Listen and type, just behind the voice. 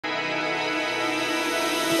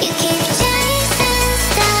You keep chasing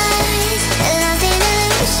stars, lost in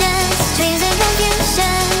illusions, dreams and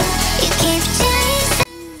confusion. You keep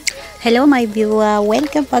chasing. Hello my viewer,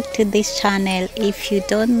 welcome back to this channel. If you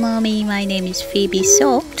don't know me, my name is Phoebe.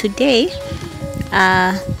 So today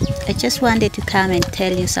I just wanted to come and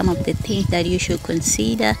tell you some of the things that you should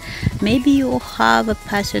consider. Maybe you have a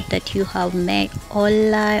person that you have met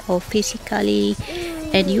online or physically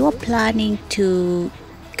and you are planning to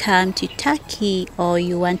come to Turkey, or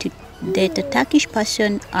you want to date a Turkish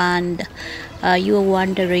person, and you are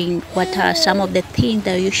wondering what are some of the things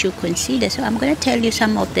that you should consider. So I'm going to tell you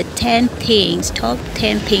some of the 10 things, top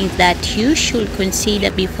 10 things that you should consider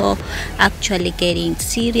before actually getting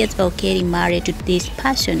serious or getting married to this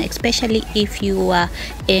person, especially if you are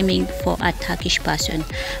aiming for a Turkish person.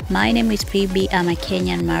 My name is Phoebe. I'm a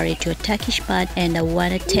Kenyan married to a Turkish man, and I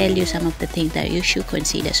want to tell you some of the things that you should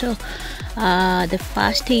consider. So the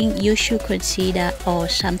first thing you should consider, or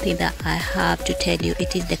something that I have to tell you,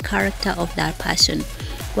 it is the character of that person.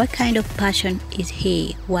 What kind of person is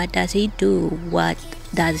he? What does he do? What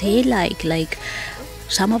does he like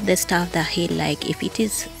some of the stuff that he like.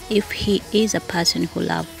 If he is a person who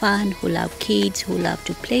love fun, who love kids, who love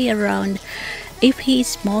to play around. If he is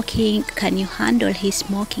smoking, can you handle his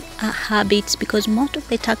smoking habits? Because most of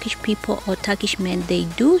the Turkish people or Turkish men, they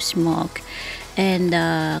do smoke. And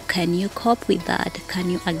can you cope with that? Can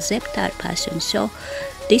you accept that person? So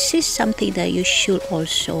this is something that you should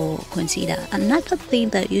also consider. Another thing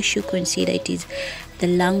that you should consider, it is the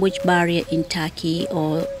language barrier in Turkey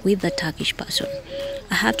or with the Turkish person.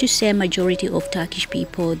 I have to say majority of Turkish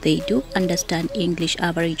people, they do understand English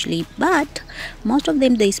averagely, but most of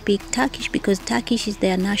them, they speak Turkish because Turkish is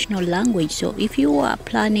their national language. So if you are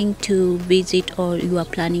planning to visit or you are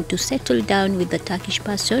planning to settle down with the Turkish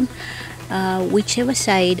person, whichever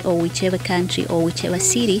side or whichever country or whichever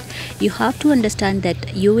city, you have to understand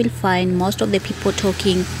that you will find most of the people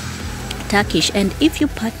talking Turkish. And if your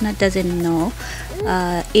partner doesn't know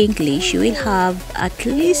English, you will have at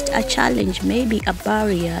least a challenge, maybe a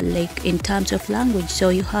barrier, like in terms of language. So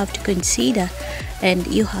you have to consider and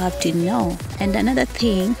you have to know. And another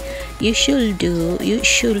thing you should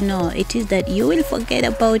know, it is that you will forget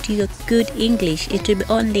about your good English. It will be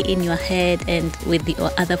only in your head and with the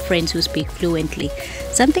other friends who speak fluently.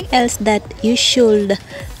 Something else that you should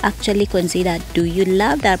actually consider, do you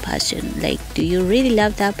love that person? Like, do you really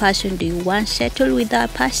love that person? Do you want to settle with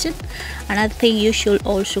that person? Another thing you should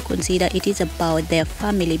also consider, it is about their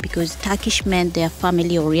family, because Turkish men, they are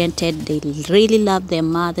family oriented. They really love their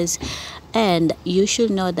mothers, and you should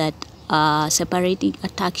know that separating a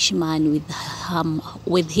Turkish man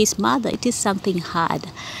with his mother, it is something hard.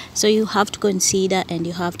 So you have to consider and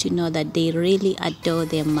you have to know that they really adore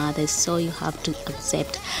their mothers, so you have to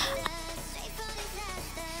accept.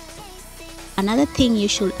 Another thing you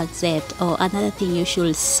should accept, or another thing you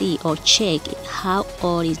should see or check, how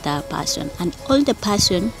old is that person. An older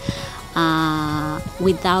person,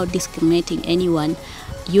 without discriminating anyone,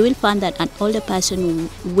 you will find that an older person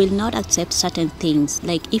will not accept certain things.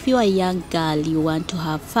 Like if you are a young girl, you want to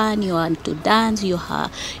have fun, you want to dance, you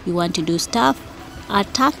want to do stuff, a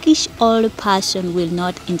Turkish older person will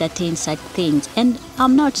not entertain such things. And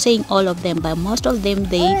I'm not saying all of them, but most of them,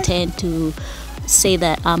 they tend to say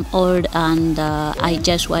that I'm old and I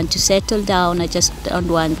just want to settle down, I just don't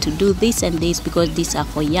want to do this and this because these are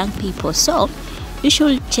for young people. So you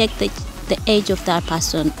should check the age of that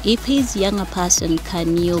person. If he's younger person,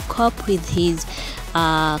 can you cope with his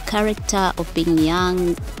character of being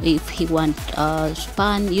young? If he wants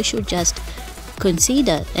fun, you should just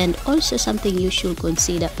consider. And also something you should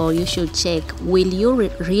consider or you should check, will you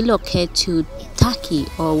relocate to Turkey,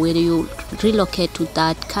 or will you relocate to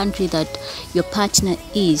that country that your partner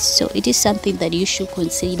is? So it is something that you should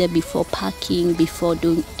consider before packing, before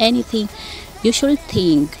doing anything. You should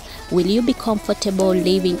think, will you be comfortable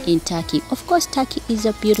living in Turkey? Of course, Turkey is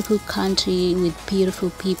a beautiful country with beautiful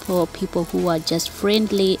people who are just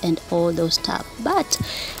friendly and all those stuff. But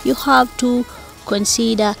you have to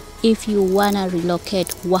consider, if you wanna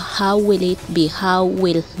relocate, how will it be? How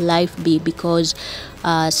will life be? Because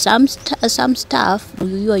some stuff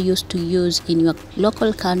you are used to use in your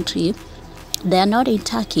local country, they are not in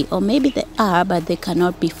Turkey, or maybe they are, but they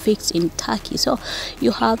cannot be fixed in Turkey. So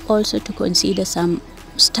you have also to consider some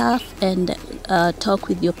stuff and talk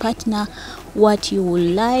with your partner what you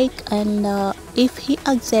would like, and if he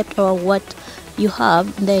accepts or what you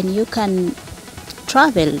have, then you can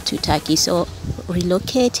travel to Turkey. So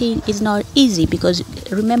relocating is not easy, because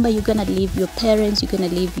remember, you're gonna leave your parents, you're gonna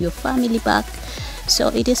leave your family back. So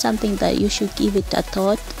it is something that you should give it a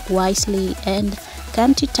thought wisely and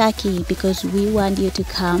come to Turkey, because we want you to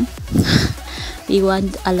come we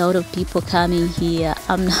want a lot of people coming here.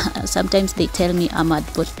 Sometimes they tell me I'm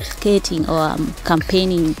advocating or I'm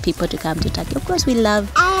campaigning people to come to Turkey. Of course, we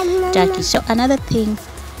love Turkey. So another thing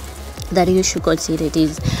that you should consider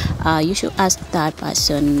is you should ask that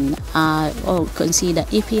person or consider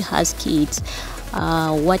if he has kids,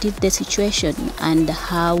 what is the situation and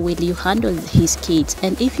how will you handle his kids.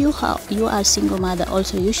 And if you are a single mother,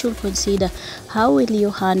 also you should consider how will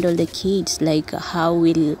you handle the kids, like how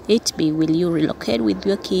will it be, will you relocate with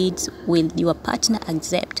your kids, will your partner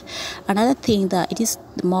accept. Another thing that it is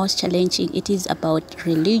the most challenging, it is about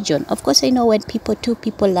religion. Of course, I know when two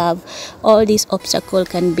people love, all these obstacles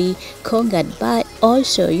can be conquered, but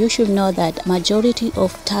also you should know that majority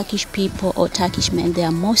of Turkish people or Turkish men, they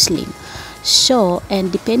are Muslim. So,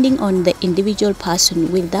 and depending on the individual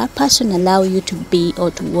person, will that person allow you to be or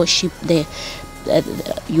to worship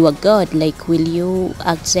your God? Like, will you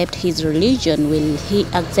accept his religion? Will he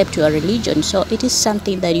accept your religion? So it is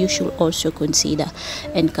something that you should also consider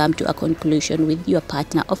and come to a conclusion with your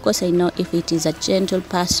partner. Of course, I know if it is a gentle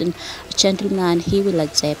person, a gentleman, he will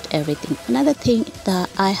accept everything. Another thing that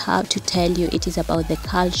I have to tell you, it is about the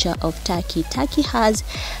culture of Turkey. Turkey has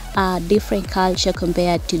a different culture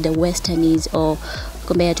compared to the Westerners or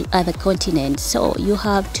compared to other continents. So you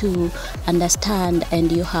have to understand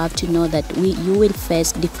and you have to know that you will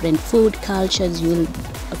face different food cultures, you will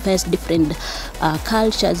face different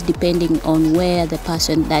cultures depending on where the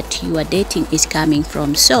person that you are dating is coming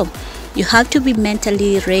from. So you have to be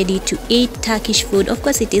mentally ready to eat Turkish food. Of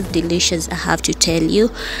course, it is delicious, I have to tell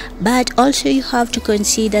you, but also you have to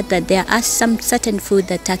consider that there are some certain food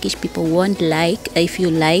that Turkish people won't like if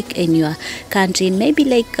you like in your country. Maybe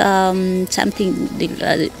like something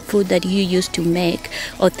food that you used to make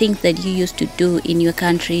or things that you used to do in your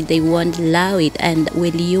country, they won't allow it. And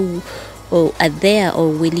will you are there or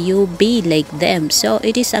will you be like them? So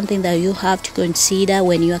it is something that you have to consider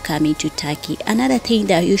when you are coming to Turkey. Another thing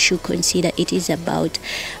that you should consider, it is about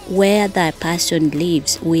where that person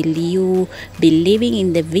lives. Will you be living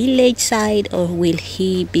in the village side or will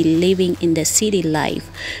he be living in the city life?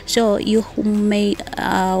 So you may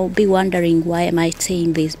be wondering, why am I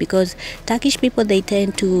saying this? Because Turkish people, they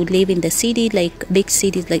tend to live in the city, like big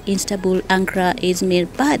cities like Istanbul, Ankara, Izmir,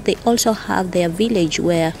 but they also have their village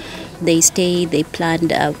where they stay, they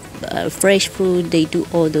plant fresh food, they do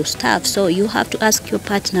all those stuff. So you have to ask your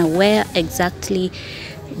partner, where exactly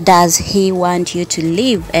does he want you to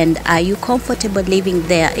live and are you comfortable living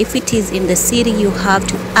there? If it is in the city, you have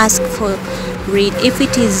to ask for it. If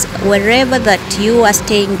it is wherever that you are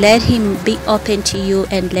staying, let him be open to you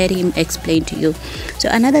and let him explain to you. So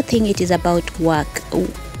another thing, it is about work.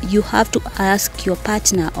 You have to ask your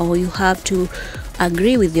partner or you have to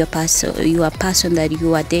agree with your person that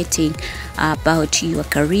you are dating about your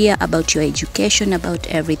career, about your education, about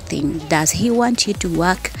everything. Does he want you to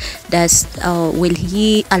work? Will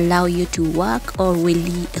he allow you to work, or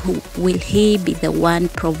will he be the one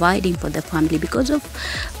providing for the family? Because of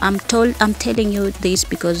I'm telling you this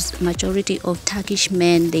because majority of Turkish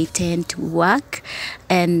men, they tend to work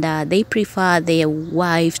and they prefer their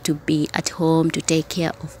wife to be at home to take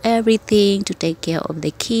care of everything, to take care of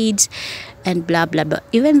the kids and blah blah blah.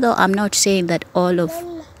 Even though I'm not saying that all of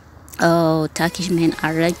Turkish men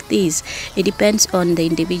are like this, it depends on the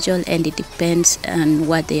individual and it depends on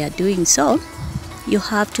what they are doing. So you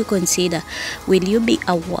have to consider, will you be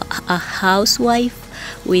a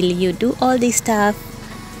housewife? Will you do all this stuff?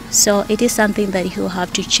 So it is something that you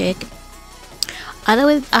have to check.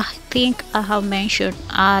 Otherwise, I think I have mentioned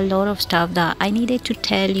a lot of stuff that I needed to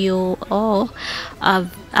tell you, or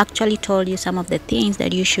I've actually told you some of the things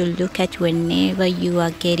that you should look at whenever you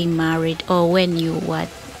are getting married or when you are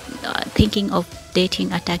thinking of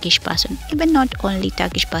dating a Turkish person. Even not only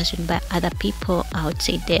Turkish person, but other people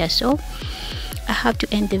outside there. So I have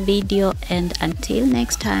to end the video, and until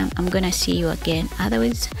next time, I'm gonna see you again.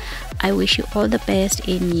 Otherwise, I wish you all the best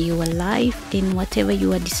in your life, in whatever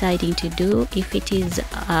you are deciding to do. If it is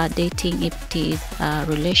dating, if it is a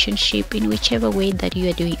relationship, in whichever way that you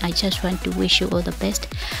are doing, I just want to wish you all the best.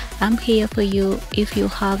 I'm here for you. If you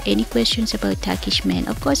have any questions about Turkish men,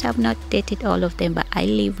 of course I've not dated all of them, but I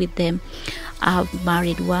live with them. I've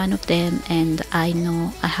married one of them, and I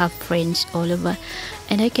know I have friends all over,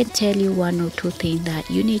 and I can tell you one or two things that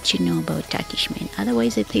you need to know about Turkish men.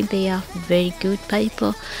 Otherwise, I think they are very good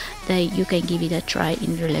people that you can give it a try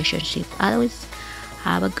in relationship. Otherwise,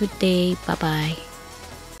 have a good day. Bye bye.